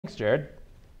Thanks, Jared.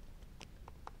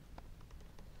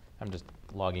 I'm just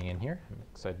logging in here. I'm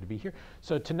excited to be here.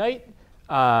 So tonight,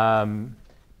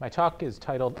 my talk is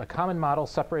titled A Common Model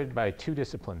Separated by Two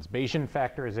Disciplines, Bayesian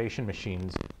Factorization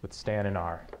Machines with Stan and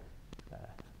R. I'm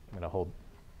going to hold.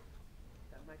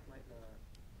 That mic might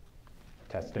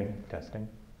Testing, testing.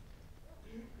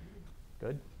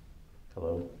 Good?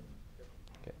 Hello?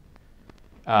 Okay.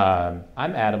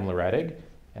 I'm Adam Lauretig,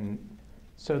 and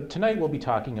so tonight we'll be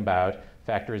talking about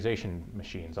factorization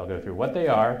machines. I'll go through what they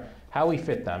are, how we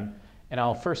fit them, and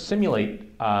I'll first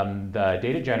simulate the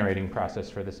data generating process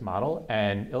for this model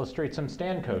and illustrate some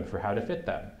Stan code for how to fit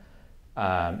them.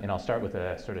 And I'll start with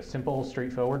a sort of simple,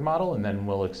 straightforward model, and then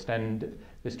we'll extend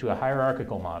this to a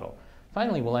hierarchical model.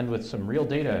 Finally, we'll end with some real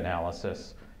data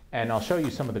analysis, and I'll show you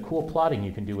some of the cool plotting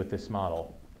you can do with this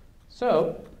model.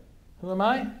 So, who am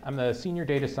I? I'm the senior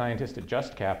data scientist at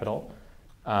Just Capital,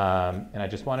 and I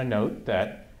just want to note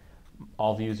that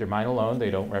all views are mine alone. They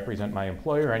don't represent my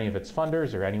employer or any of its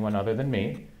funders or anyone other than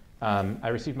me. I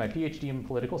received my Ph.D. in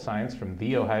political science from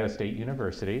The Ohio State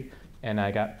University, and I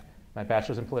got my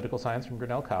bachelor's in political science from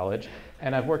Grinnell College.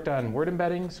 And I've worked on word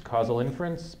embeddings, causal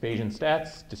inference, Bayesian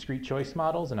stats, discrete choice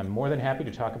models, and I'm more than happy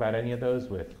to talk about any of those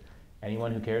with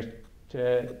anyone who cares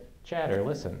to chat or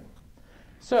listen.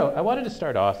 So I wanted to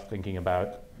start off thinking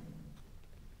about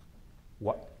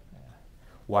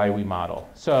why we model.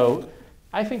 So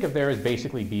I think of there as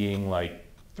basically being like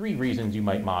three reasons you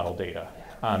might model data.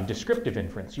 Descriptive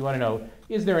inference, you want to know,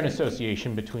 is there an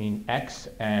association between X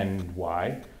and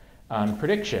Y?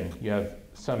 Prediction, you have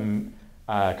some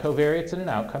covariates and an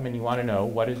outcome, and you want to know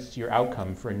what is your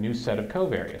outcome for a new set of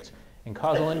covariates. And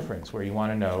causal inference, where you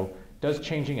want to know, does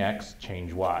changing X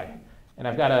change Y? And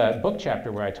I've got a book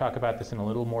chapter where I talk about this in a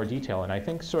little more detail, and I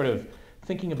think sort of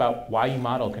thinking about why you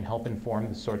model can help inform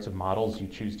the sorts of models you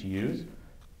choose to use.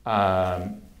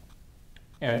 And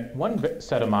one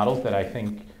set of models that I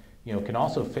think can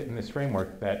also fit in this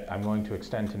framework that I'm going to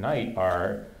extend tonight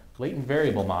are latent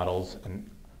variable models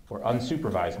or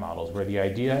unsupervised models, where the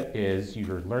idea is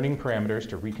you're learning parameters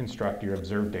to reconstruct your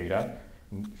observed data.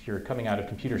 If you're coming out of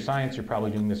computer science, you're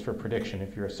probably doing this for prediction.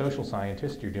 If you're a social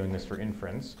scientist, you're doing this for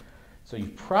inference. So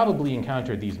you've probably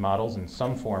encountered these models in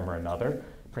some form or another: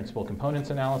 principal components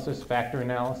analysis, factor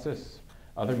analysis,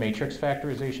 other matrix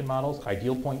factorization models,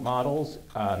 ideal point models.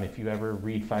 If you ever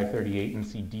read 538 and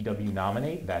see DW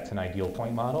nominate, that's an ideal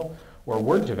point model, or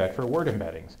word2vec for word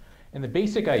embeddings. And the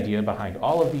basic idea behind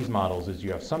all of these models is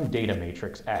you have some data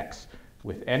matrix X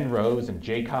with n rows and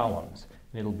j columns,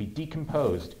 and it'll be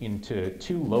decomposed into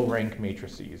two low-rank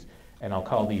matrices. And I'll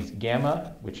call these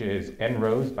gamma, which is n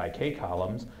rows by k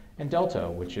columns, and delta,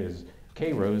 which is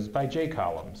k rows by j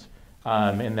columns.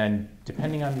 And then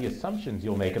depending on the assumptions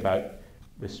you'll make about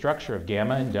the structure of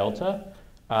gamma and delta,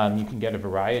 you can get a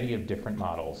variety of different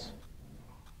models.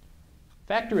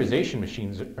 Factorization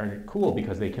machines are cool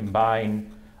because they combine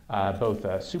both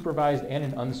a supervised and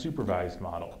an unsupervised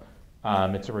model.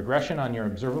 It's a regression on your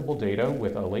observable data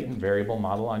with a latent variable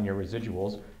model on your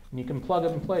residuals, and you can plug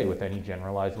and play with any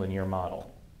generalized linear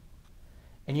model.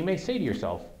 And you may say to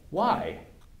yourself, why?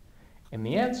 And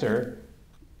the answer,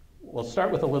 we'll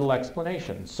start with a little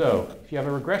explanation. So if you have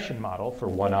a regression model for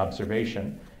one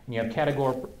observation, and you have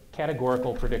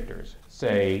categorical predictors,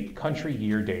 say country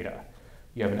year data,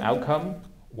 you have an outcome,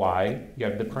 y, you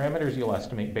have the parameters you'll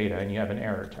estimate, beta, and you have an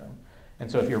error term. And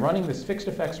so if you're running this fixed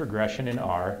effects regression in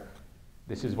R,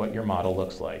 this is what your model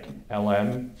looks like: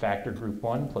 LM factor group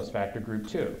 1 plus factor group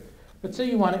 2. But say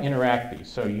you want to interact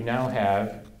these, so you now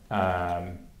have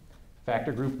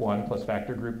factor group 1 plus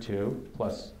factor group 2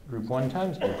 plus group 1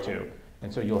 times group 2.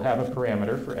 And so you'll have a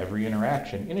parameter for every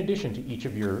interaction in addition to each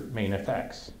of your main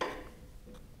effects.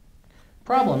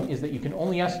 Problem is that you can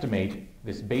only estimate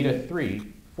this beta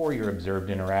 3 for your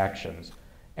observed interactions,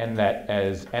 and that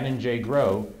as n and j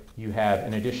grow, you have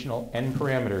an additional n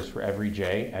parameters for every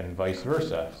j and vice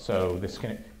versa. So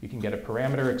you can get a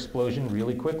parameter explosion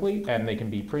really quickly, and they can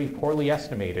be pretty poorly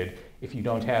estimated if you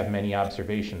don't have many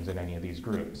observations in any of these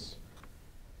groups.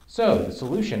 So the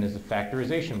solution is a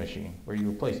factorization machine, where you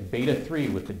replace beta 3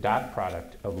 with the dot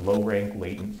product of low-rank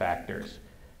latent factors.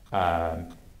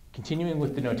 Continuing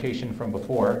with the notation from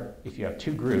before, if you have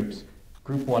two groups,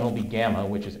 group 1 will be gamma,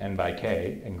 which is n by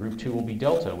k, and group 2 will be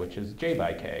delta, which is j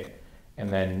by k. And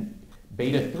then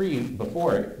beta 3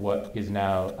 before it, what is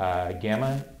now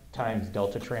gamma times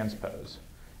delta transpose.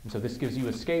 And so this gives you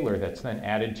a scalar that's then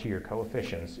added to your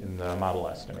coefficients in the model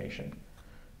estimation.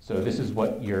 So this is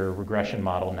what your regression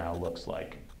model now looks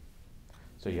like.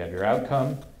 So you have your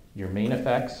outcome, your main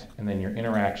effects, and then your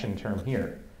interaction term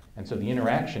here. And so the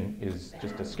interaction is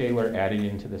just a scalar added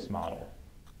into this model.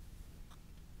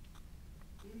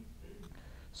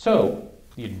 So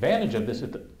the advantage of this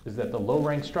is that the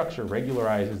low-rank structure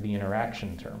regularizes the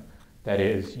interaction term. That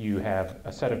is, you have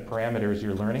a set of parameters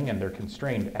you're learning, and they're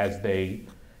constrained as they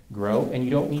grow, and you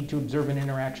don't need to observe an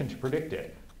interaction to predict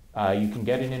it. You can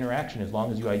get an interaction as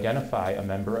long as you identify a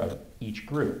member of each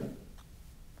group.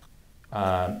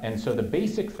 And so the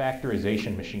basic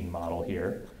factorization machine model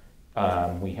here,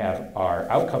 we have our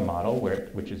outcome model,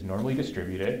 which is normally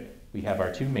distributed. We have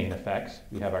our two main effects.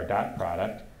 We have our dot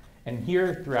product. And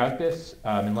here throughout this,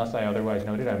 unless I otherwise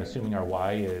noted, I'm assuming our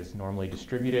y is normally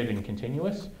distributed and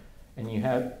continuous. And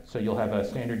you'll have a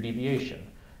standard deviation.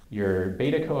 Your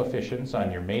beta coefficients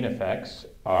on your main effects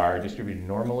are distributed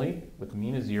normally with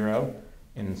mean of 0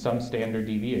 in some standard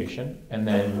deviation. And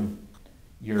then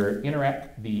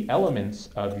the elements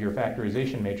of your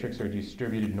factorization matrix are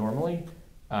distributed normally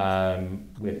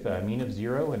with a mean of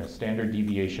 0 and a standard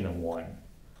deviation of 1.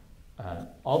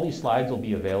 All these slides will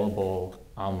be available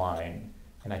online,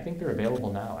 and I think they're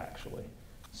available now, actually.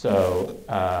 So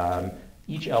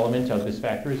each element of this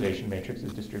factorization matrix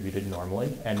is distributed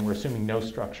normally, and we're assuming no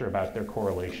structure about their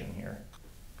correlation here.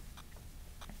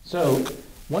 So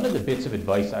one of the bits of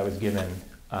advice I was given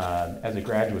as a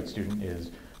graduate student is,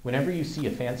 whenever you see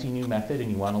a fancy new method and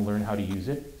you want to learn how to use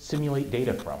it, simulate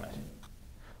data from it.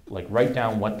 Like, write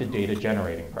down what the data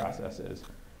generating process is.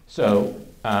 So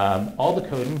all the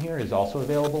code in here is also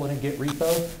available in a Git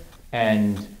repo,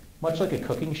 and much like a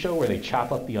cooking show where they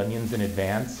chop up the onions in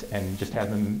advance and just have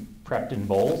them prepped in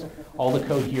bowls, all the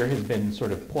code here has been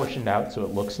sort of portioned out so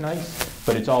it looks nice,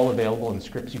 but it's all available in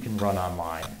scripts you can run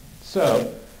online.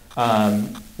 So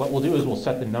what we'll do is we'll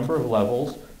set the number of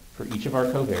levels for each of our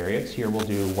covariates. Here we'll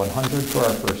do 100 for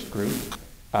our first group,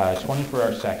 20 for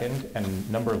our second, and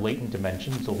number of latent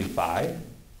dimensions will be 5.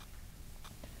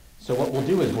 So what we'll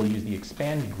do is we'll use the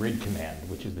expand grid command,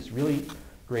 which is this really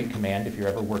great command if you're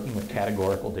ever working with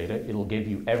categorical data. It'll give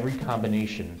you every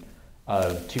combination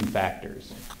of two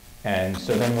factors. And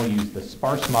so then we'll use the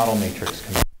sparse model matrix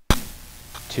command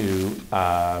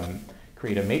to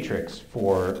create a matrix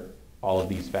for all of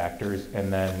these factors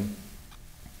and then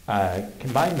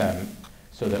combine them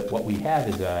so that what we have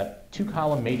is a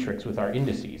two-column matrix with our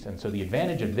indices. And so the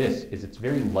advantage of this is it's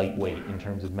very lightweight in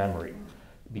terms of memory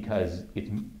because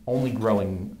it's only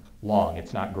growing long,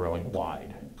 it's not growing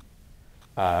wide.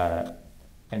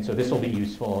 And so this will be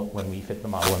useful when we fit the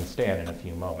model in Stan in a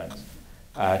few moments.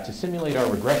 To simulate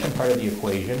our regression part of the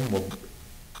equation, we'll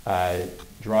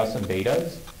draw some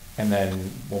betas, and then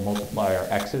we'll multiply our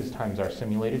x's times our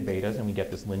simulated betas, and we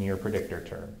get this linear predictor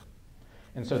term.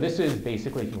 And so this is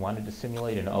basically, if you wanted to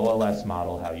simulate an OLS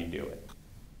model, how you do it.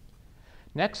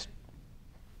 Next,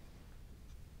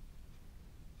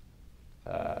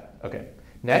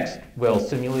 Next, we'll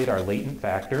simulate our latent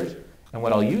factors. And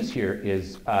what I'll use here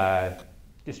is a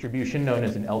distribution known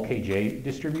as an LKJ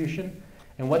distribution.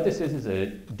 And what this is a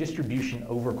distribution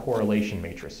over correlation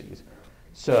matrices.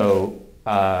 So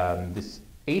this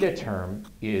eta term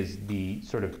is the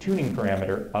sort of tuning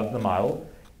parameter of the model,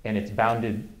 and it's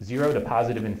bounded 0 to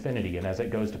positive infinity. And as it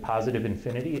goes to positive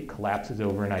infinity, it collapses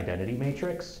over an identity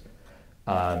matrix.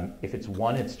 If it's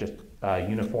 1, it's just a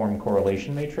uniform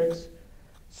correlation matrix.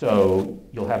 So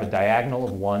you'll have a diagonal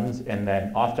of 1s, and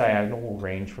then off diagonal will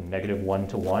range from -1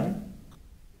 to 1.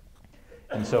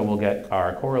 And so we'll get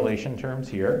our correlation terms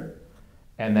here.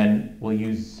 And then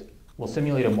we'll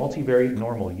simulate a multivariate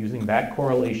normal using that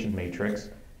correlation matrix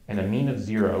and a mean of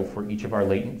 0 for each of our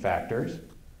latent factors.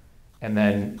 And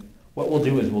then what we'll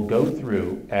do is we'll go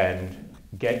through and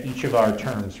get each of our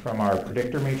terms from our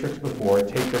predictor matrix before,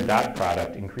 take their dot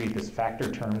product, and create this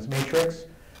factor terms matrix,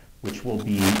 which will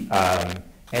be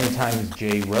n times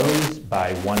j rows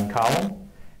by 1 column.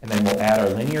 And then we'll add our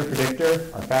linear predictor,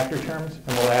 our factor terms,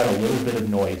 and we'll add a little bit of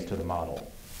noise to the model.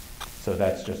 So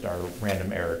that's just our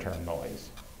random error term noise.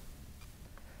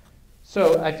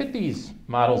 So I fit these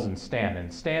models in Stan,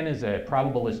 and Stan is a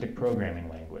probabilistic programming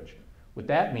language. What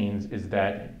that means is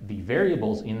that the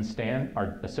variables in Stan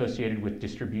are associated with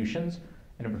distributions,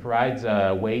 and it provides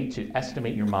a way to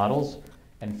estimate your models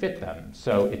and fit them.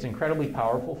 So it's incredibly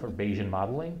powerful for Bayesian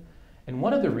modeling. And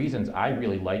one of the reasons I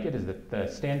really like it is that the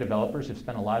Stan developers have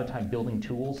spent a lot of time building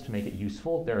tools to make it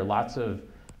useful. There are lots of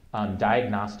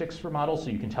diagnostics for models,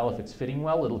 so you can tell if it's fitting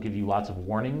well. It'll give you lots of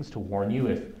warnings to warn you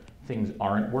if things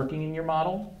aren't working in your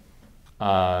model.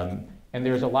 And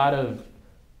there's a lot of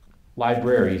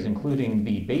libraries, including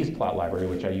the Bayes plot library,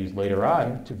 which I use later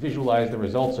on, to visualize the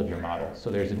results of your model.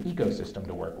 So there's an ecosystem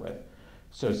to work with.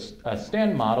 So a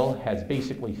Stan model has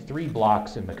basically 3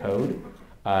 blocks in the code: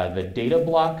 the data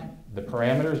block, the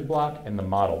parameters block, and the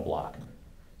model block.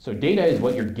 So data is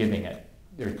what you're giving it.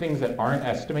 they're things that aren't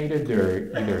estimated.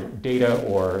 They're either data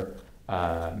or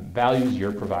values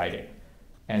you're providing.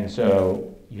 And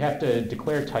so you have to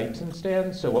declare types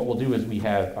instands. So what we'll do is we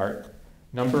have our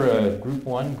number of group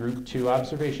 1, group 2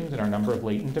 observations and our number of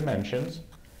latent dimensions.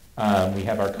 We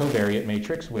have our covariate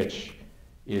matrix, which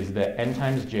is the n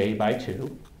times j by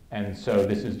 2. And so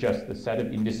this is just the set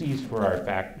of indices for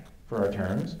our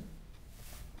terms.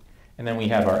 And then we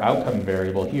have our outcome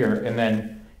variable here. And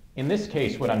then in this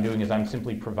case, what I'm doing is I'm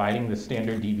simply providing the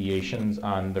standard deviations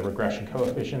on the regression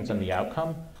coefficients and the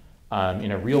outcome.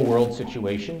 In a real world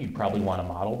situation, you'd probably want to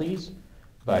model these,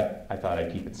 but I thought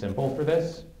I'd keep it simple for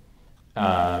this.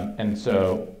 And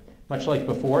so, much like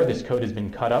before, this code has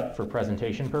been cut up for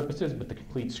presentation purposes, but the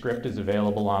complete script is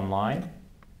available online.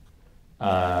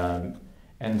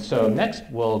 And so next,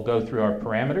 we'll go through our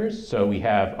parameters. So we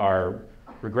have our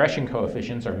regression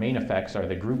coefficients. Our main effects are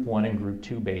the group 1 and group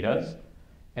 2 betas.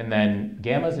 And then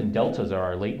gammas and deltas are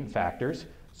our latent factors.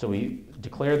 So we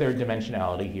declare their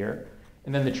dimensionality here.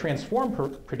 And then the transform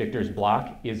predictors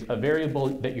block is a variable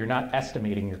that you're not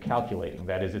estimating, you're calculating.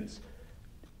 That is,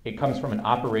 it comes from an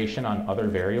operation on other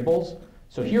variables.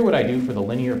 So here what I do for the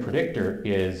linear predictor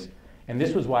is, and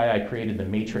this was why I created the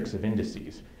matrix of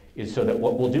indices, is so that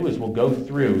what we'll do is we'll go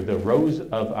through the rows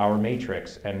of our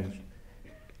matrix and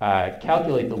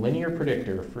calculate the linear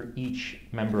predictor for each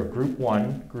member of group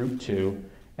 1, group 2,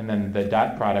 and then the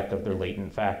dot product of their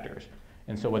latent factors.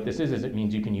 And so what this is it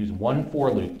means you can use one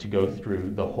for loop to go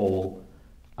through the whole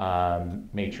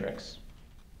matrix.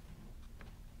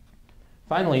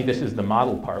 Finally, this is the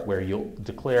model part where you'll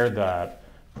declare the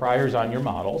priors on your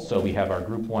model. So we have our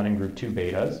group 1 and group 2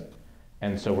 betas.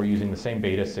 And so we're using the same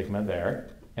beta sigma there.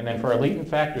 And then for our latent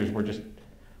factors,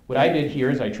 what I did here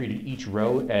is I treated each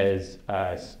row as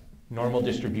a normal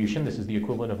distribution. This is the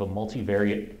equivalent of a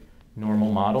multivariate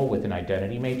normal model with an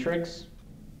identity matrix.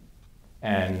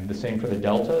 And the same for the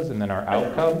deltas, and then our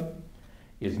outcome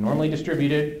is normally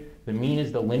distributed. The mean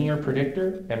is the linear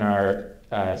predictor, and our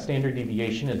standard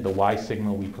deviation is the y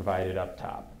sigma we provided up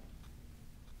top.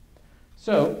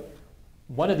 So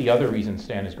one of the other reasons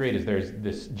Stan is great is there's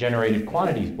this generated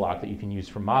quantities block that you can use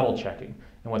for model checking.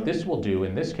 And what this will do,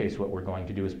 in this case what we're going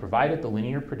to do is provide it the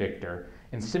linear predictor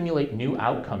and simulate new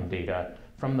outcome data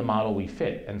from the model we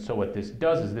fit. And so what this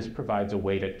does is this provides a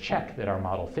way to check that our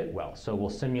model fit well. So we'll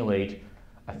simulate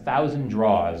 1,000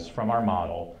 draws from our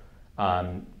model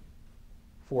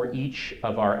for each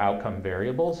of our outcome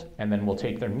variables, and then we'll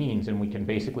take their means and we can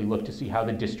basically look to see how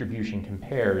the distribution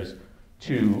compares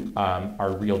to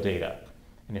our real data.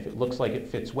 And if it looks like it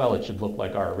fits well, it should look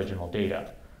like our original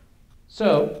data.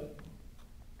 So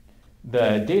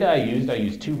the data I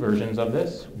used 2 versions of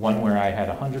this. One where I had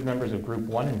 100 members of group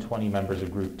 1 and 20 members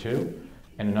of group 2,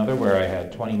 and another where I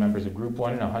had 20 members of group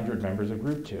 1 and 100 members of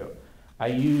group 2. I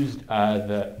used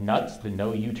the NUTS, the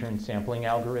no U-turn sampling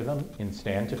algorithm in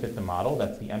STAN to fit the model.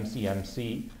 That's the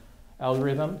MCMC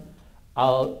algorithm.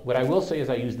 What I will say is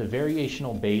I used the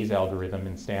variational Bayes algorithm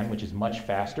in STAN, which is much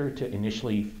faster to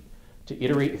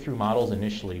iterate through models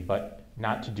initially, but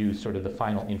not to do sort of the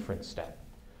final inference step.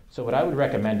 So what I would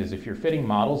recommend is if you're fitting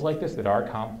models like this that are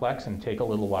complex and take a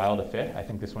little while to fit, I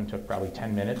think this one took probably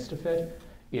 10 minutes to fit,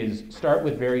 is start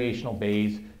with variational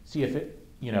Bayes, see if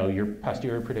your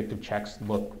posterior predictive checks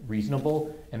look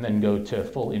reasonable, and then go to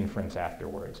full inference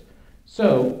afterwards.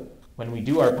 So when we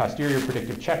do our posterior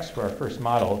predictive checks for our first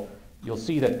model, you'll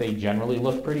see that they generally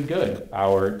look pretty good.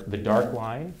 The dark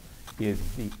line is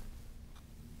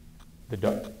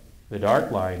the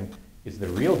dark line is the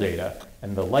real data,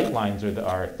 and the light lines are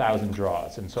our 1,000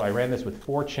 draws. And so I ran this with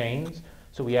 4 chains,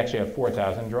 so we actually have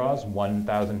 4,000 draws,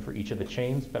 1,000 for each of the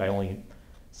chains, but I only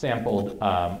sampled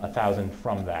 1,000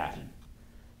 from that,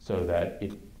 so that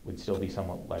it would still be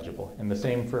somewhat legible. And the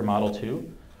same for model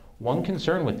 2. One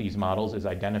concern with these models is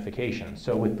identification.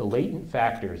 So with the latent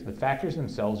factors, the factors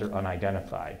themselves are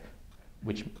unidentified.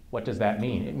 What does that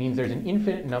mean? It means there's an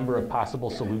infinite number of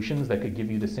possible solutions that could give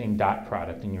you the same dot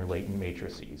product in your latent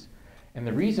matrices. And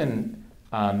the reason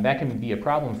that can be a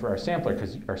problem for our sampler,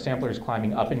 because our sampler is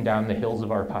climbing up and down the hills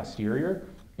of our posterior,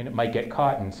 and it might get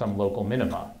caught in some local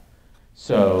minima.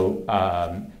 So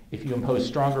if you impose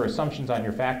stronger assumptions on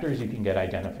your factors, you can get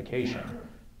identification.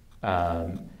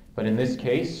 But in this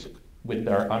case, with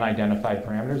our unidentified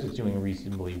parameters, it's doing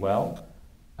reasonably well.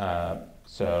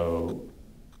 So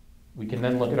we can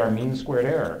then look at our mean squared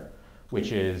error,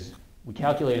 which is, we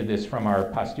calculated this from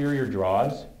our posterior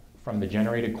draws. From the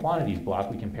generated quantities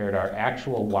block, we compared our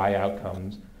actual y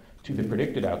outcomes to the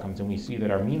predicted outcomes, and we see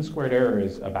that our mean squared error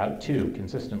is about 2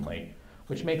 consistently,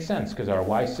 which makes sense because our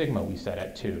y sigma we set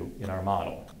at 2 in our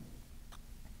model.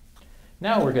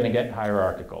 Now we're going to get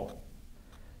hierarchical.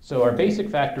 So our basic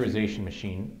factorization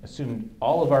machine assumed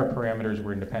all of our parameters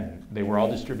were independent. They were all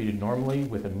distributed normally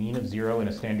with a mean of 0 and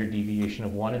a standard deviation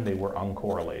of 1, and they were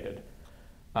uncorrelated.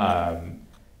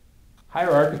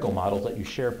 Hierarchical models let you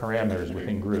share parameters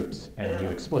within groups, and you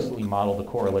explicitly model the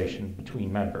correlation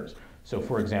between members. So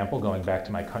for example, going back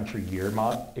to my country year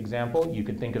example, you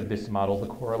could think of this model the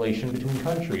correlation between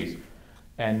countries.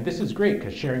 And this is great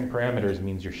because sharing parameters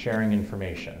means you're sharing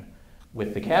information,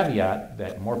 with the caveat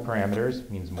that more parameters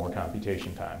means more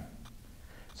computation time.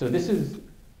 So this is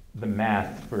the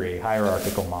math for a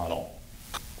hierarchical model.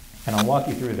 And I'll walk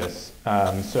you through this.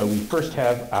 So we first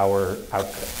have our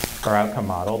outcome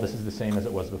model. This is the same as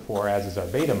it was before, as is our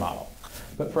beta model.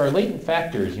 But for our latent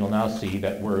factors, you'll now see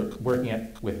that we're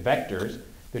working with vectors.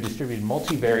 They're distributed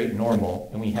multivariate normal,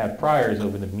 and we have priors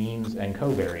over the means and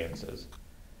covariances.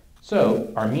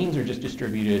 So our means are just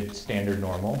distributed standard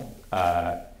normal.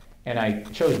 And I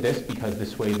chose this because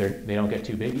this way they don't get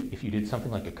too big. If you did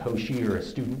something like a Cauchy or a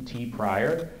student T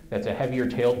prior, that's a heavier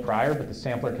tailed prior, but the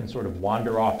sampler can sort of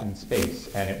wander off in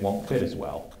space and it won't fit as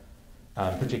well,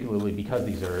 particularly because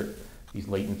these are these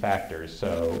latent factors.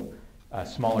 So a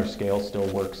smaller scale still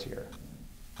works here.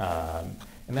 And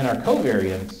then our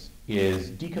covariance is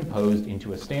decomposed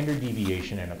into a standard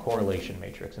deviation and a correlation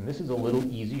matrix. And this is a little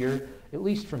easier, at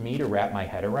least for me, to wrap my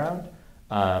head around.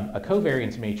 A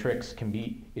covariance matrix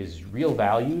is real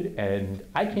valued, and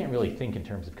I can't really think in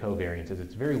terms of covariances.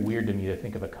 It's very weird to me to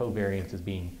think of a covariance as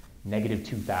being negative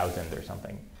 2,000 or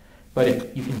something. But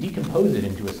if you can decompose it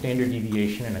into a standard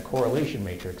deviation and a correlation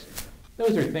matrix,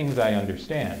 those are things I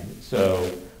understand. So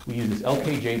we use this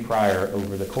LKJ prior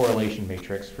over the correlation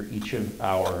matrix for each of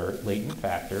our latent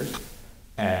factors.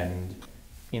 And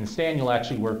in Stan, you'll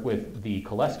actually work with the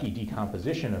Koleski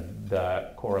decomposition of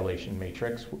the correlation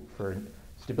matrix for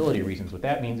stability reasons. What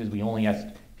that means is we only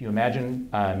if you imagine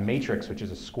a matrix, which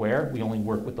is a square, we only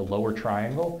work with the lower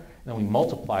triangle, and then we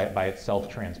multiply it by its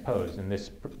self-transposed, and this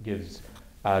gives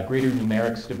greater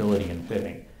numeric stability and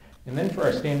fitting. And then for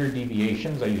our standard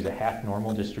deviations, I use a half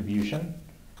normal distribution.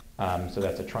 So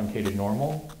that's a truncated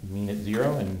normal, mean at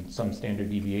 0, and some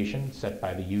standard deviation set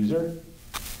by the user.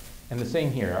 And the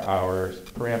same here, our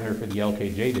parameter for the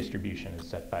LKJ distribution is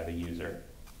set by the user.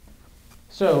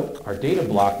 So our data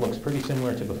block looks pretty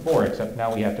similar to before, except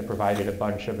now we have to provide it a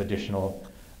bunch of additional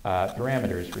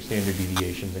parameters for standard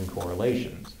deviations and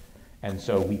correlations. And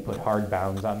so we put hard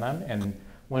bounds on them. And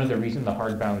one of the reasons the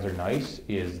hard bounds are nice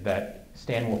is that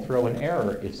Stan will throw an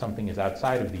error if something is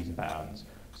outside of these bounds.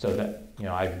 So that,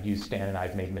 I've used Stan and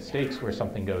I've made mistakes where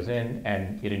something goes in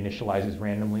and it initializes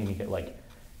randomly and you get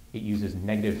it uses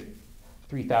negative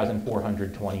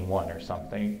 3,421 or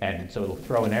something. And so it'll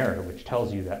throw an error which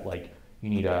tells you that you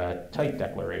need a type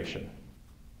declaration.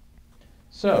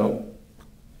 So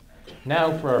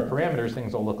now for our parameters,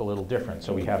 things will look a little different.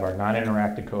 So we have our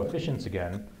non-interactive coefficients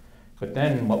again, but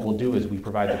then what we'll do is we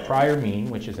provide the prior mean,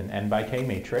 which is an n by k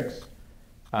matrix,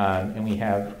 and we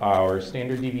have our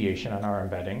standard deviation on our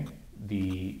embedding,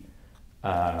 the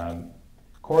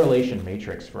correlation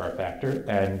matrix for our factor,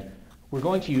 and we're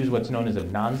going to use what's known as a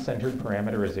non-centered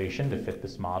parameterization to fit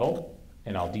this model.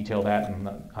 And I'll detail that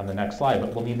on the next slide,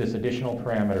 but we'll need this additional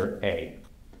parameter A.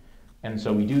 And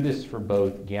so we do this for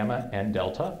both gamma and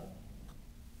delta.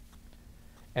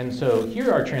 And so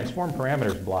here our transform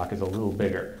parameters block is a little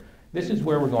bigger. This is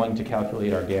where we're going to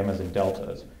calculate our gammas and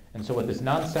deltas. And so what this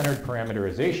non-centered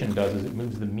parameterization does is it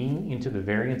moves the mean into the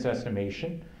variance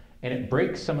estimation, and it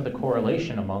breaks some of the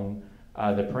correlation among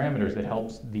the parameters that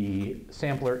helps the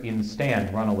sampler in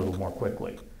Stan run a little more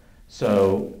quickly.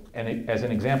 So, as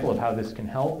an example of how this can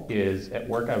help is at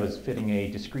work I was fitting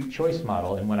a discrete choice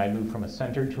model, and when I moved from a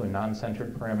centered to a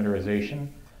non-centered parameterization,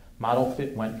 model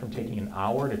fit went from taking an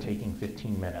hour to taking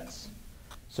 15 minutes.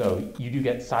 So you do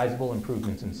get sizable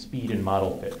improvements in speed and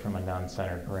model fit from a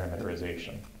non-centered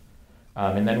parameterization.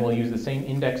 And then we'll use the same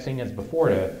indexing as before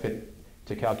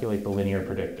to calculate the linear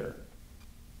predictor.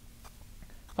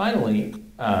 Finally,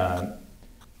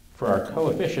 for our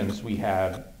coefficients,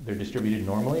 they're distributed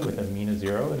normally with a mean of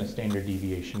 0 and a standard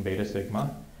deviation beta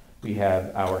sigma. We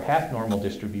have our half normal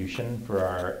distribution for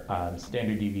our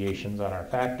standard deviations on our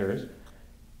factors.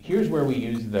 Here's where we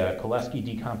use the Koleski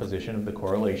decomposition of the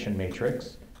correlation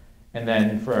matrix. And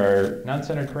then for our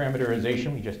non-centered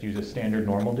parameterization, we just use a standard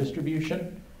normal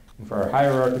distribution. And for our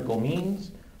hierarchical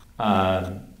means,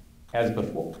 as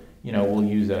before, we'll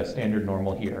use a standard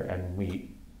normal here, and we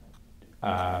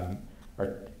are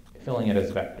filling it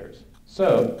as vectors.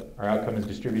 So our outcome is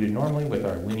distributed normally with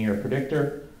our linear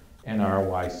predictor and our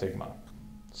y sigma.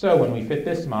 So when we fit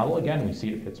this model, again, we see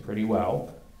it fits pretty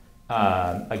well.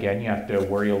 Again, you have to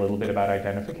worry a little bit about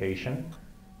identification.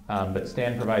 but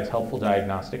Stan provides helpful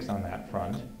diagnostics on that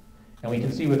front. And we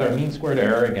can see with our mean squared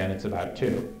error, again, it's about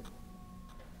 2.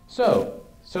 So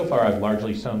far I've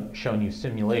largely shown you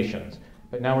simulations,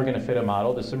 but now we're going to fit a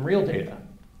model to some real data.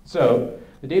 So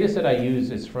the data set I use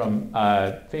is from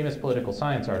a famous political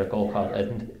science article called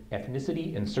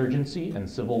Ethnicity, Insurgency, and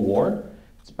Civil War.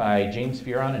 It's by James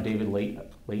Fearon and David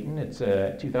Layton. It's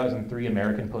a 2003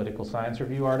 American Political Science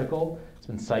Review article. It's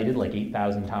been cited like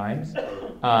 8,000 times.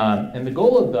 And the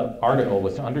goal of the article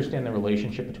was to understand the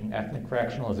relationship between ethnic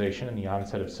fractionalization and the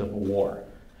onset of civil war.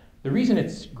 The reason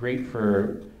it's great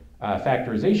for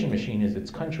factorization machine is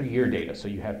it's country year data. So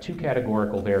you have 2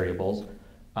 categorical variables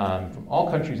from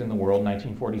all countries in the world,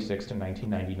 1946 to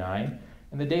 1999,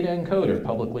 and the data in code are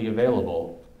publicly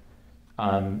available.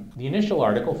 The initial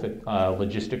article fit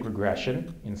logistic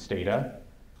regression in Stata,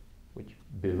 which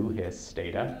boo, hiss,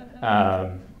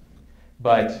 Stata.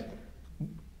 But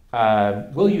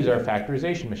we'll use our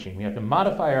factorization machine. We have to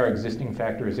modify our existing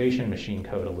factorization machine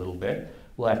code a little bit.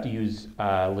 We'll have to use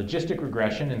logistic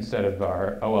regression instead of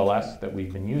our OLS that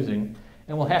we've been using.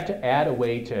 And we'll have to add a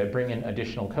way to bring in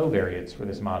additional covariates for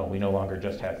this model. We no longer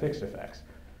just have fixed effects.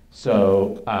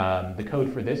 So the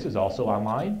code for this is also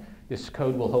online. This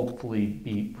code will hopefully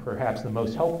be perhaps the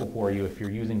most helpful for you if you're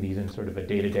using these in sort of a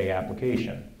day-to-day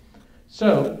application.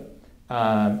 So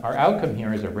our outcome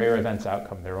here is a rare events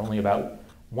outcome. There are only about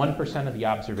 1% of the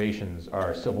observations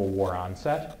are Civil War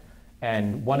onset.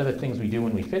 And one of the things we do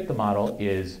when we fit the model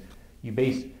is you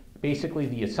basically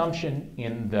the assumption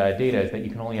in the data is that you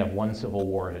can only have one civil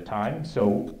war at a time.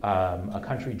 So a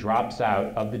country drops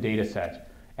out of the data set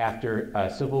after a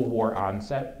civil war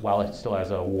onset while it still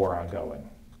has a war ongoing.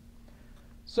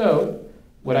 So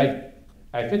what I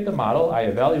fit the model, I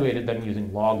evaluated them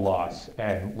using log loss.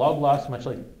 And log loss, much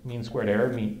like mean squared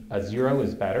error, a 0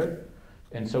 is better.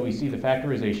 And so we see the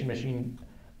factorization machine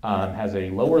has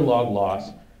a lower log loss.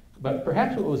 But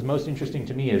perhaps what was most interesting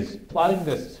to me is plotting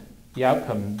the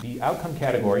outcome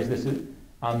categories. This is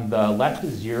on the left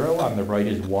is 0, on the right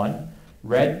is 1.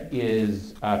 Red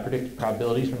is predicted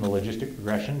probabilities from the logistic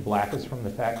regression. Black is from the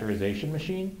factorization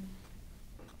machine.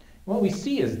 What we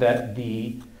see is that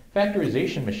the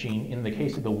factorization machine, in the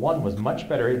case of the 1, was much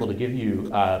better able to give you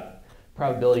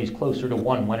probabilities closer to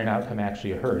 1 when an outcome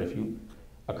actually occurred. If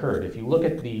you look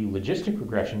at the logistic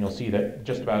regression, you'll see that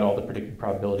just about all the predicted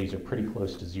probabilities are pretty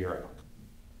close to 0.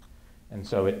 And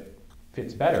so it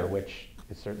fits better, which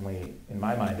is certainly, in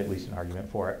my mind, at least an argument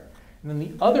for it. And then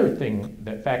the other thing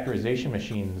that factorization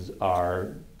machines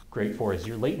are great for is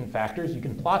your latent factors. You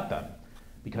can plot them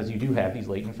because you do have these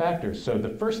latent factors. So the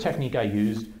first technique I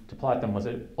used to plot them was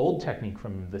an old technique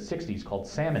from the 60s called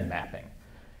salmon mapping.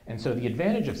 And so the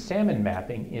advantage of salmon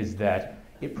mapping is that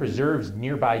it preserves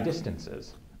nearby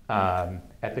distances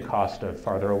at the cost of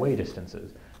farther away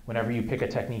distances. Whenever you pick a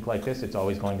technique like this, it's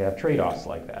always going to have trade-offs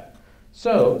like that.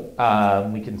 So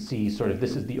we can see sort of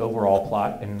this is the overall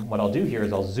plot, and what I'll do here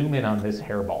is I'll zoom in on this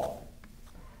hairball.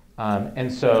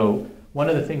 And so one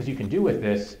of the things you can do with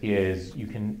this is you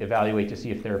can evaluate to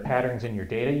see if there are patterns in your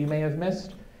data you may have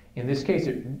missed. In this case,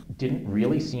 it didn't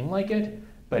really seem like it,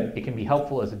 but it can be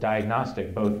helpful as a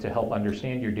diagnostic, both to help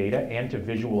understand your data and to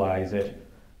visualize it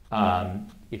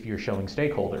if you're showing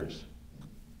stakeholders.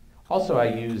 Also,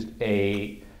 I used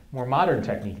a more modern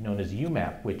technique known as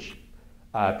UMAP, which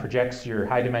projects your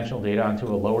high-dimensional data onto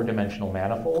a lower-dimensional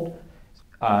manifold.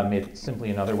 It's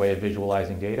simply another way of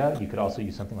visualizing data. You could also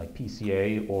use something like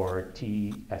PCA or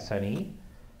TSNE.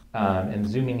 And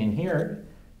zooming in here,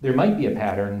 there might be a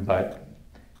pattern, but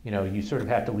you sort of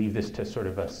have to leave this to sort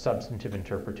of a substantive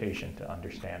interpretation to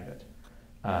understand it.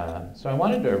 So I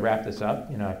wanted to wrap this up.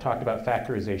 I've talked about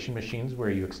factorization machines where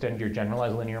you extend your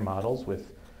generalized linear models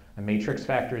with a matrix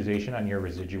factorization on your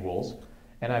residuals.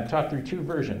 And I've talked through 2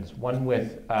 versions, one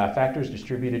with factors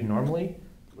distributed normally,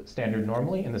 standard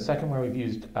normally, and the second where we've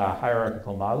used a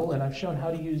hierarchical model, and I've shown how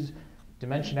to use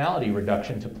dimensionality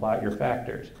reduction to plot your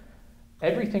factors.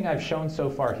 Everything I've shown so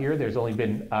far here, there's only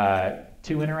been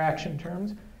 2 interaction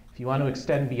terms. If you want to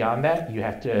extend beyond that, you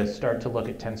have to start to look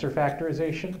at tensor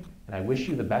factorization, and I wish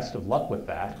you the best of luck with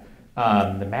that.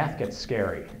 The math gets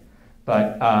scary.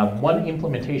 But one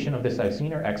implementation of this I've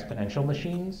seen are exponential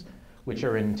machines, which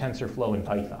are in TensorFlow and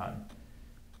Python.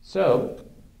 So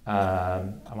I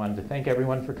wanted to thank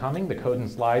everyone for coming. The code and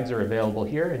slides are available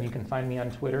here, and you can find me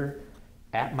on Twitter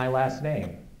at my last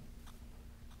name.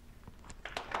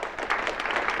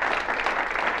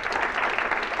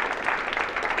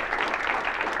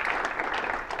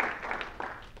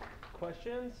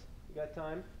 Questions? You got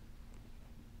time?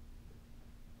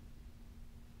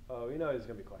 Oh, you know there's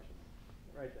going to be questions.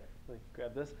 Right there. Let me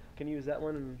grab this. Can you use that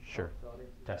one? Sure.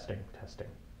 Testing.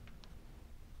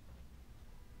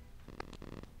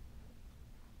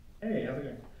 Hey, how's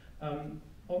it going?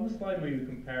 On the slide where you were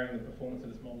comparing the performance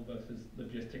of this model versus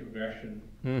logistic regression,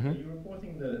 are you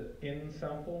reporting the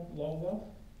in-sample log loss?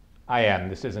 I am.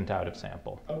 This isn't out of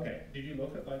sample. Okay. Did you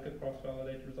look at like a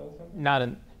cross-validated result on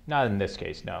that? Not in this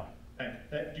case, no.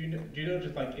 Do you know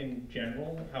just like in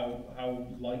general how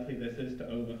likely this is to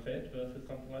overfit versus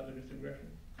something like logistic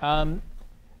regression?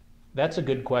 That's a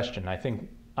good question. I think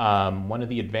one of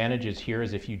the advantages here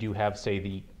is if you do have, say,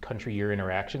 the country year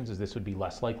interactions, is this would be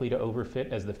less likely to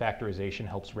overfit as the factorization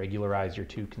helps regularize your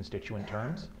two constituent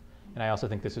terms. And I also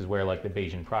think this is where like the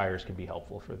Bayesian priors can be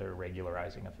helpful for their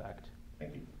regularizing effect.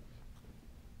 Thank you.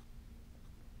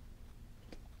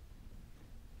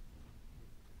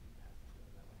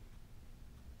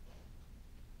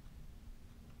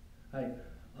 Hi.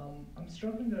 I'm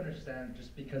struggling to understand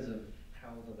just because of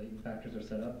how the latent factors are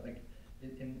set up. Like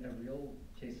in a real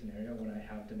case scenario, when I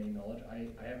have domain knowledge, I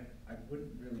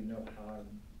wouldn't really know how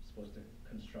I'm supposed to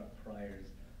construct priors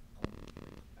on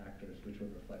factors which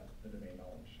would reflect the domain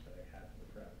knowledge that I have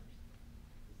for the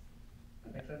parameters.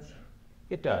 Does that make sense?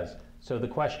 It does. So the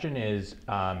question is,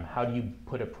 how do you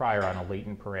put a prior on a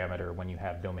latent parameter when you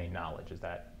have domain knowledge? Is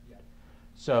that? Yeah.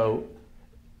 So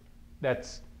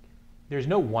there's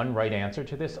no one right answer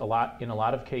to this. In a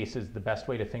lot of cases, the best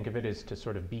way to think of it is to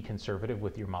sort of be conservative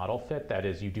with your model fit. That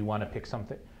is, you do want to pick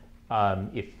something.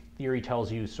 If theory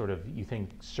tells you you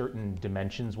think certain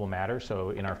dimensions will matter.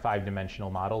 So in our 5-dimensional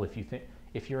model,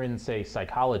 if you're in, say,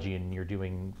 psychology and you're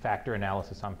doing factor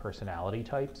analysis on personality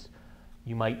types,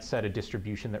 you might set a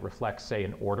distribution that reflects, say,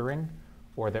 an ordering,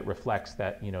 or that reflects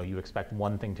that you expect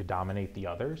one thing to dominate the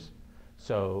others.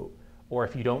 So. Or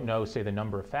if you don't know, say, the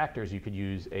number of factors, you could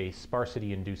use a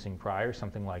sparsity-inducing prior,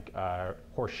 something like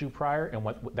horseshoe prior, and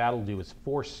what that'll do is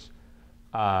force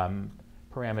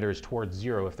parameters towards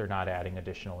 0 if they're not adding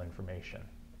additional information.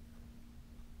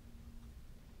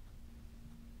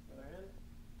 Other hand?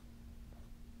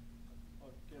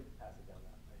 Oh, Jim, pass it down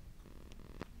that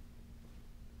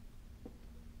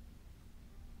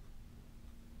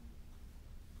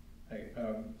way. Hey,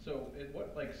 so at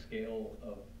what scale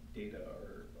of data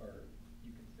are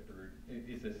you considered?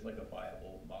 Is this like a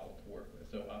viable model to work with?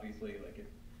 So obviously, like if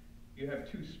you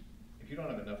don't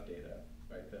have enough data,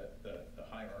 right? The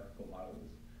hierarchical model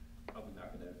is probably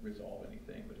not going to resolve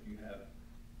anything. But if you have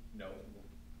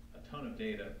a ton of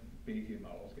data, Bayesian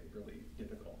models get really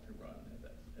difficult to run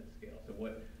at scale. So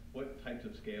what types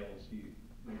of scales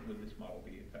would this model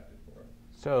be effective for?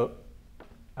 So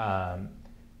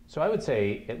I would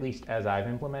say, at least as I've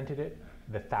implemented it,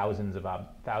 the thousands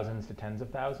to tens of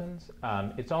thousands.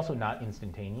 It's also not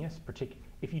instantaneous.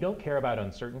 If you don't care about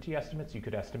uncertainty estimates, you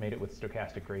could estimate it with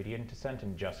stochastic gradient descent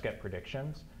and just get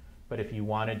predictions. But if you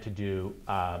wanted to do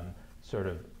sort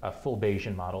of a full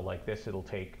Bayesian model like this, it'll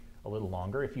take a little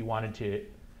longer. If you wanted to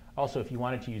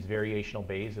use variational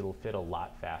Bayes, it'll fit a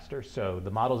lot faster. So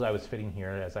the models I was fitting here,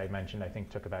 as I mentioned, I think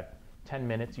took about 10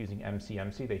 minutes using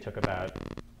MCMC. They took about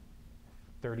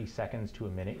 30 seconds to a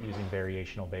minute using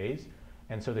variational Bayes.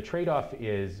 And so the trade-off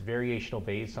is variational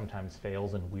Bayes sometimes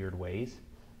fails in weird ways.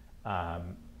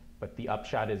 But the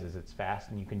upshot is it's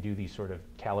fast, and you can do these sort of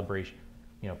calibration,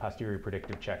 posterior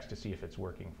predictive checks to see if it's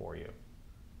working for you.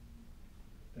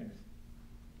 Thanks.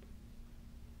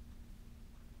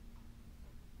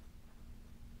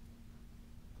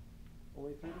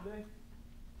 Only 3 today?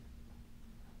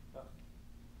 Oh.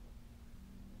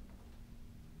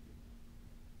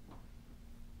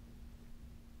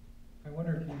 I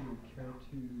wonder if you would care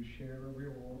to share a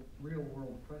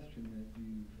real-world question that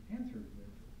you've answered with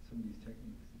some of these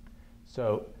techniques.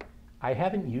 So I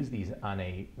haven't used these on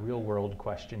a real-world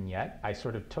question yet. I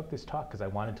sort of took this talk because I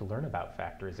wanted to learn about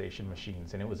factorization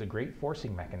machines, and it was a great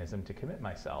forcing mechanism to commit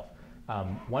myself.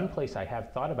 One place I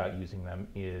have thought about using them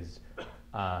is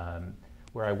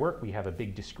where I work. We have a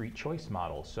big discrete choice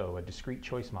model. So a discrete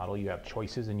choice model, you have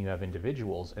choices and you have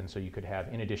individuals, and so you could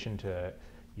have, in addition to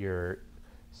your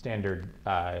standard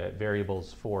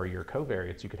variables for your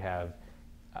covariates, you could have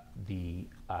the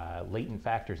latent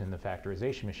factors in the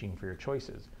factorization machine for your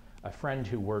choices. A friend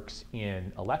who works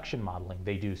in election modeling,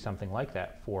 they do something like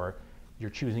that for you're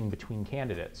choosing between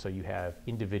candidates. So you have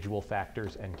individual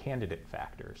factors and candidate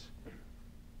factors.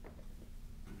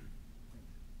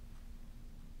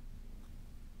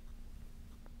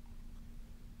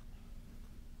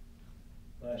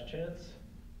 Last chance.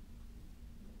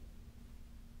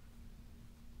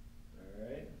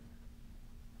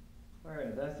 All right,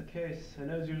 if that's the case, I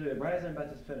know it's usually right as I'm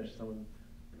about to finish, someone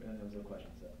has no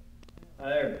questions. So.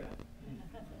 There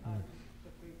we go.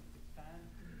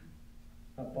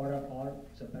 A part of R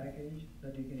is a package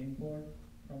that you can import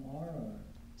from R? Or?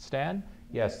 Stan?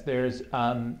 Yes, there's,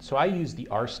 so I use the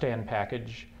RStan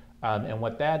package And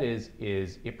what that is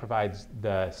it provides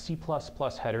the C++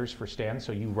 headers for Stan.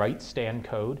 So you write Stan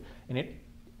code, and it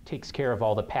takes care of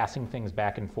all the passing things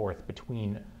back and forth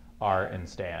between R and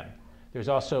Stan. There's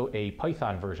also a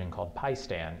Python version called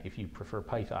PyStan, if you prefer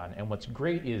Python. And what's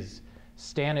great is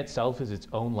Stan itself is its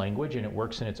own language, and it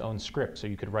works in its own script. So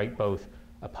you could write both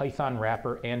a Python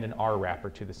wrapper and an R wrapper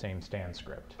to the same Stan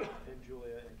script. And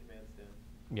Julia and Command Stan.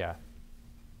 Yeah.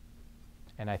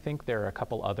 And I think there are a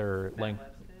couple other MATLAB Stan?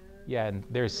 Yeah, and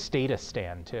there's Status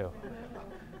Stan too.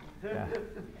 Yeah.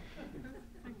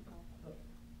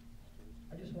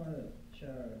 I just want to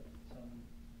share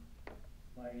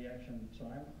my reaction. So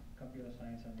I'm a computer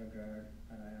science undergrad,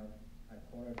 and I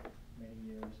coded many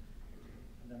years,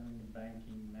 and then I'm in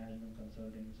banking, management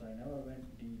consulting. So I never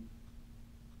went deep.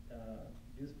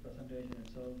 This presentation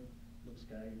itself looks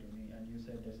scary to me, and you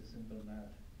said this is simple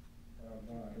math,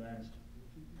 more advanced.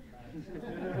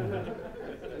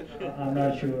 I'm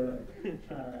not sure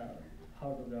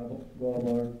how to go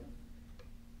about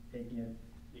taking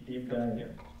a deep dive.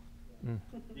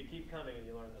 You keep coming and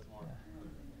you learn this more.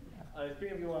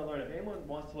 Speaking of you want to learn, if anyone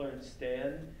wants to learn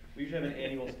Stan, we usually have an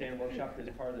annual Stan workshop that's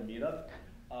part of the meetup.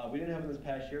 We didn't have it this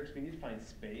past year because we need to find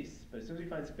space, but as soon as we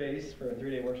find space for a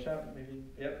 3-day workshop, maybe,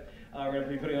 we're going to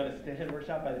be putting on a Stan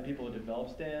workshop by the people who develop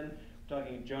Stan. We're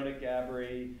talking Jonah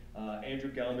Gabry,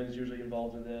 Andrew Gelman's usually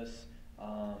involved in this,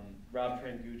 Rob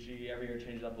Trangucci, every year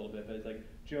changes up a little bit, but it's like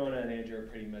Jonah and Andrew are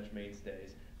pretty much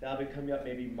mainstays. That'll be coming up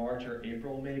maybe March or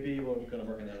April maybe. We're going to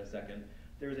work on that in a second.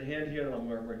 There's a hand here that I'm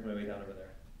working my way down over there.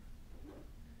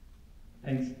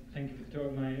 Thanks. Thank you for the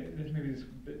talk. This maybe is a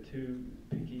bit too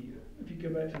picky. If you go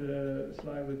back to the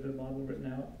slide with the model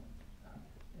written out.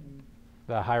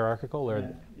 The hierarchical, or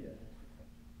yeah.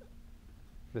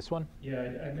 this one?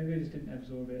 Yeah, maybe I just didn't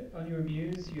absorb it. On your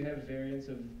muse, you have variance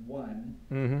of 1.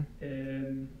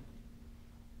 Mm-hmm.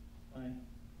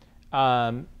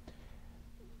 Why?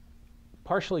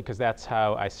 Partially because that's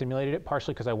how I simulated it.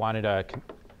 Partially because I wanted a.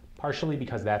 Partially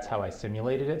because that's how I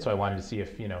simulated it. So I wanted to see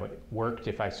if it worked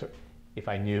if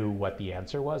I knew what the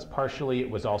answer was. Partially it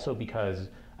was also because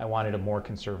I wanted a more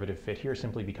conservative fit here,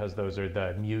 simply because those are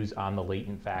the muse on the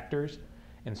latent factors.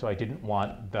 And so I didn't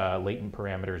want the latent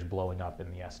parameters blowing up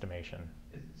in the estimation.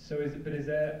 So is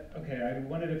that, okay, I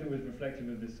wondered if it was reflective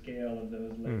of the scale of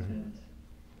those latent.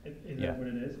 Is that what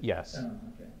it is? Yes. Oh,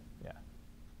 okay. Yeah.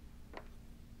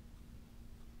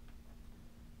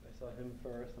 I saw him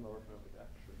first, and I'll work my way back.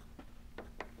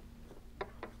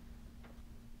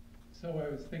 So I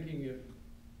was thinking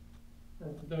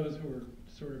or for those who are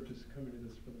sort of just coming to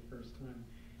this for the first time,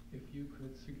 if you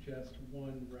could suggest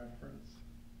one reference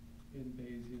in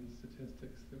Bayesian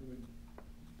statistics that would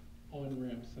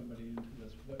on-ramp somebody into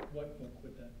this, what book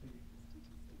would that be?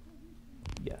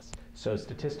 Yes. So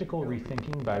Statistical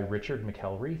Rethinking by Richard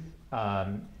McElreath.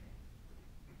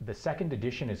 The second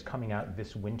edition is coming out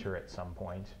this winter at some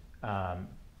point. I'm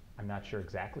not sure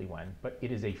exactly when, but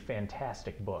it is a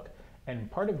fantastic book.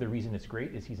 And part of the reason it's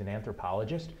great is he's an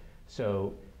anthropologist,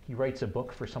 so he writes a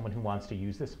book for someone who wants to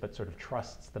use this but sort of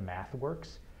trusts the math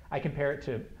works. I compare it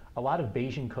to a lot of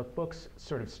Bayesian cookbooks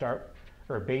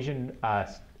Bayesian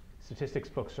statistics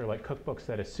books are like cookbooks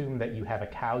that assume that you have a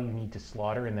cow you need to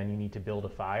slaughter and then you need to build a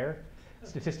fire.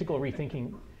 Statistical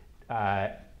rethinking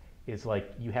is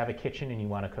like you have a kitchen and you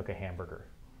want to cook a hamburger.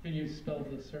 Can you spell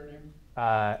the surname?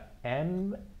 McElreath.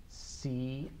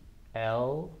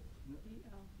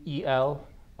 He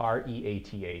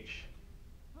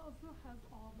also has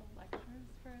all the lectures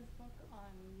for his book on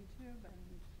YouTube, and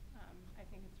I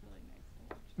think it's really nice to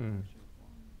watch the lectures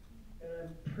on. And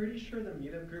I'm pretty sure the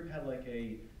meetup group had like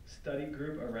a study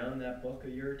group around that book a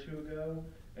year or two ago,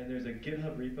 and there's a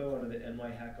GitHub repo under the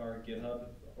NYHackR GitHub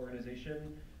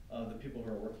organization of the people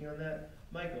who are working on that.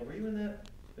 Michael, were you in that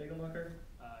Bagelmucker?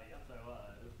 Yes, I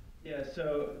was. Yeah,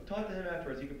 so talk to him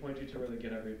afterwards. He can point you to where the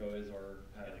GitHub repo is, or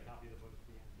I got a copy of the book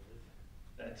for the answers.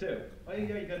 that too. Oh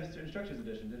yeah, you got an instructions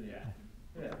edition, didn't you?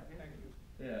 Yeah. Thank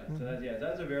you. Yeah. So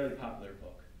that's a very popular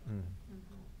book. Mm.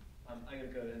 I'm gonna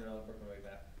go and then I'll work my way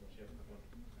back. Unless you have a quick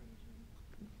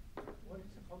one. What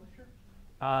is the publisher?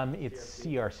 It's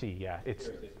CRC, yeah. It's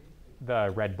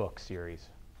the Red Book series.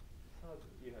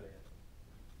 You had a hand.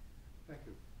 Thank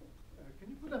you. Can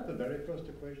you put up the very first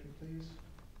equation, please?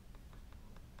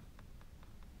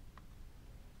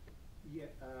 Yeah,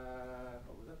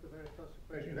 what was that, the very first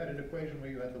equation? You had an equation where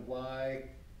you had the y,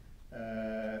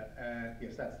 and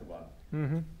yes, that's the one.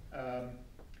 Mm-hmm.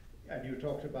 And you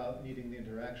talked about needing the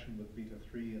interaction with beta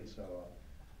 3 and so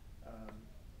on.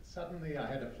 Suddenly I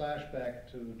had a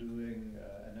flashback to doing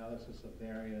analysis of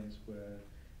variance where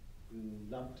you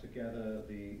lump together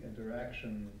the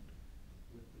interaction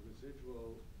with the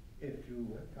residual if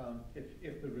you count, if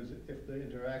the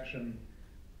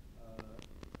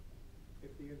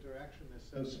interaction is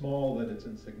so small that it's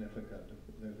insignificant, if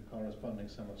the corresponding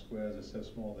sum of squares is so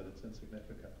small that it's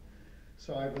insignificant.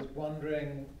 So I was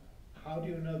wondering, how do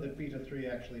you know that beta 3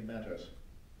 actually matters?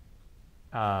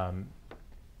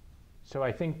 So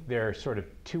I think there are sort of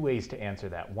two ways to answer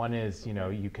that. One is,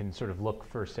 you can sort of look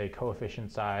for, say,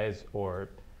 coefficient size or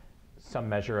some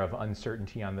measure of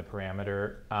uncertainty on the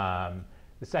parameter.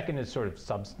 The second is sort of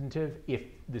substantive. If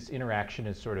this interaction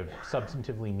is sort of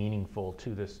substantively meaningful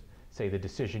to this, say, the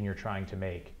decision you're trying to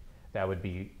make, that would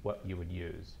be what you would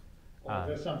use. Or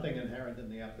there's something inherent in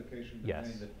the application domain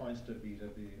Yes. that points to beta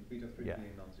 3 Yeah.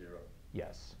 being non-zero.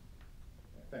 Yes.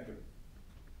 Thank you.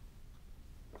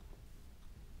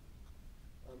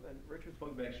 And Richard's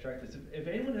spoke about extract this. If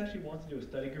anyone actually wants to do a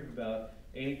study group about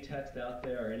any text out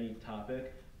there or any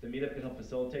topic, the meetup can help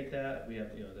facilitate that. We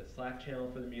have the Slack channel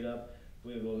for the meetup.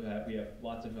 We have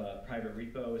lots of private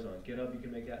repos on GitHub you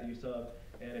can make that use of.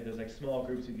 And if there's like small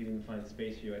groups, you can even find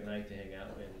space for you at night to hang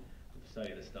out and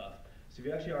study the stuff. So if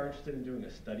you actually are interested in doing a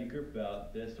study group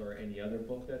about this or any other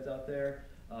book that's out there,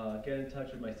 get in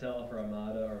touch with myself or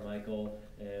Amada or Michael,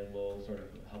 and we'll sort of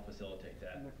help facilitate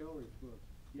that. McElroy's book.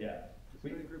 Yeah. The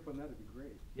study group on that would be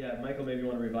great. Yeah, Michael, maybe you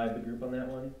want to revive the group on that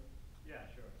one? Yeah,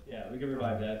 sure. Yeah, we can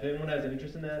revive that. If anyone has an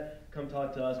interest in that, come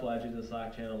talk to us. We'll add you to the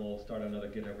Slack channel. We'll start another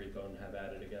GitHub repo and have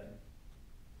at it again.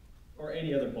 Or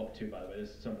any other book too, by the way.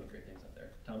 There's so many great things out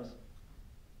there. Thomas?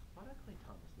 Why did I play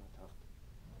Thomas, not Tom?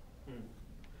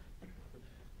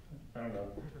 I don't know.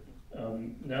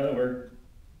 Now that we're,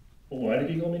 why did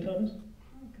you call me Thomas?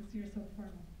 Oh, because you're so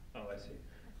formal. Oh, I see.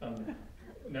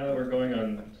 Now that we're going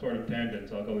on sort of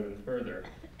tangents, I'll go even further.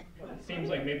 It seems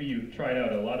like maybe you've tried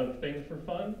out a lot of things for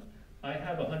fun. I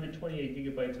have 128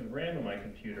 gigabytes of RAM on my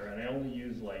computer, and I only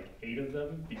use like 8 of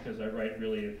them because I write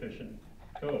really efficient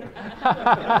code.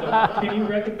 So can you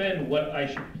recommend what I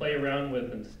should play around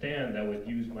with in Stan that would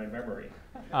use my memory?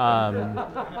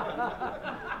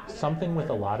 Something with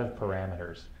a lot of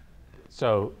parameters.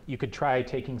 So you could try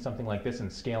taking something like this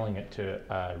and scaling it to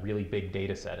a really big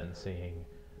data set and seeing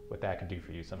what that could do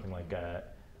for you. Something like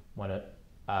one of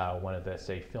the,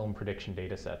 say, film prediction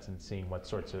data sets, and seeing what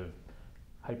sorts of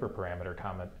hyperparameter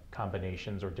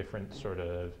combinations or different sort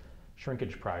of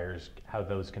shrinkage priors, how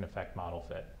those can affect model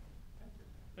fit.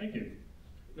 Thank you.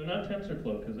 No, not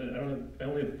TensorFlow, because I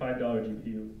only have a $5 GPU.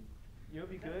 You know what'd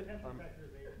be good?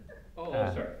 Oh,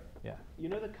 sorry. Yeah. You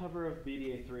know the cover of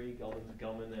BDA3,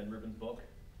 Gelman and Rubin's book,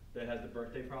 that has the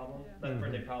birthday problem? Yeah. Not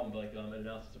birthday problem, but like an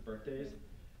analysis of birthdays.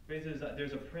 Basically,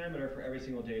 there's a parameter for every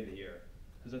single day of the year.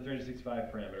 There's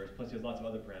 365 parameters, plus he has lots of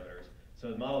other parameters.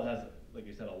 So the model has, like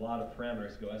you said, a lot of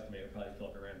parameters to go estimate. It would probably fill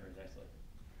up your RAM pretty nicely.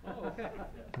 Oh, okay.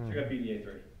 Yeah. Check out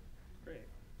BDA3. Great.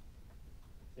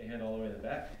 Stay hand all the way in the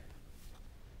back.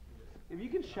 If you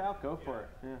can shout, go for it.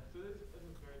 Yeah. So this is a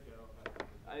very general question.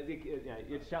 I think,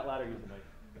 you shout louder using the mic.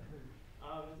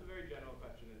 It's a very general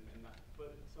question,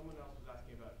 but someone else was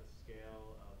asking about the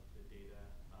scale of the data.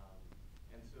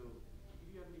 And so do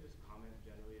you have any just comment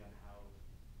generally on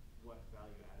what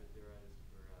value added there is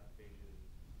for Bayesian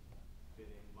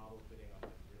fitting, model fitting on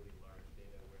like really large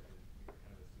data, where you're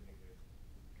kind of assuming there's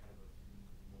kind of a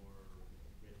more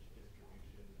rich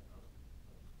distribution of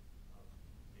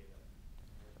data?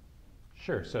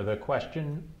 Sure. So the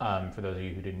question, for those of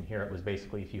you who didn't hear it, was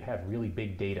basically, if you have really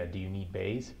big data, do you need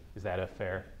Bayes? Is that a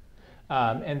fair?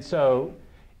 And so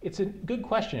it's a good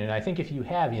question. And I think if you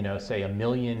have, say 1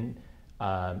 million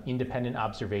independent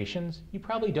observations, you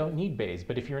probably don't need Bayes.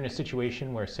 But if you're in a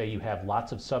situation where, say, you have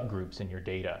lots of subgroups in your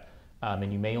data,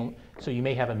 and you may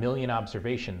have 1 million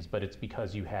observations, but it's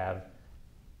because you have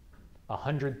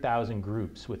 100,000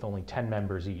 groups with only 10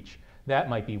 members each. That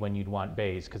might be when you'd want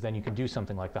Bayes, because then you can do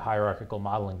something like the hierarchical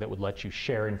modeling that would let you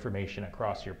share information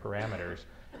across your parameters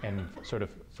and sort of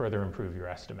further improve your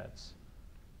estimates.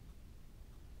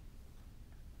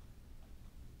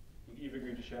 You've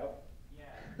agreed to shout? Yeah.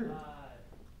 So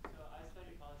I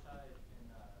studied poli-sci in from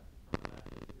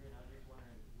bachelor's degree, and I was just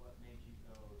wondering what made you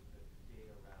go the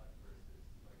data route versus,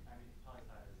 like, I mean,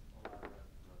 poli-sci has a lot of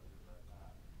routes to go through, but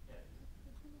yeah,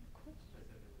 specifically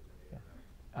the data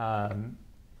route.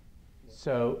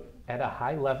 So at a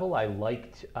high level, I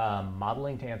liked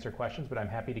modeling to answer questions, but I'm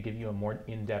happy to give you a more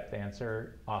in-depth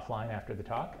answer offline after the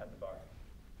talk. At the bar.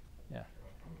 Yeah.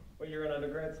 Well, you're an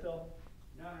undergrad still?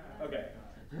 No. Okay.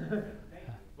 Thank you.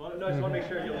 Well, no, I just want to make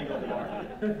sure you're legal at the bar.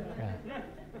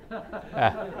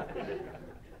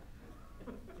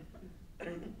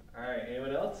 All right,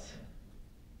 anyone else?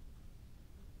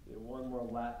 One more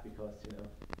lap because,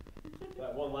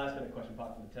 that one last minute question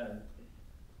popped into 10.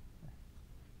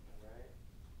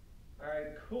 All right,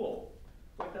 cool.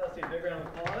 With that, let's see a big round of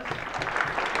applause.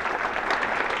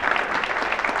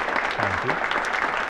 Thank you.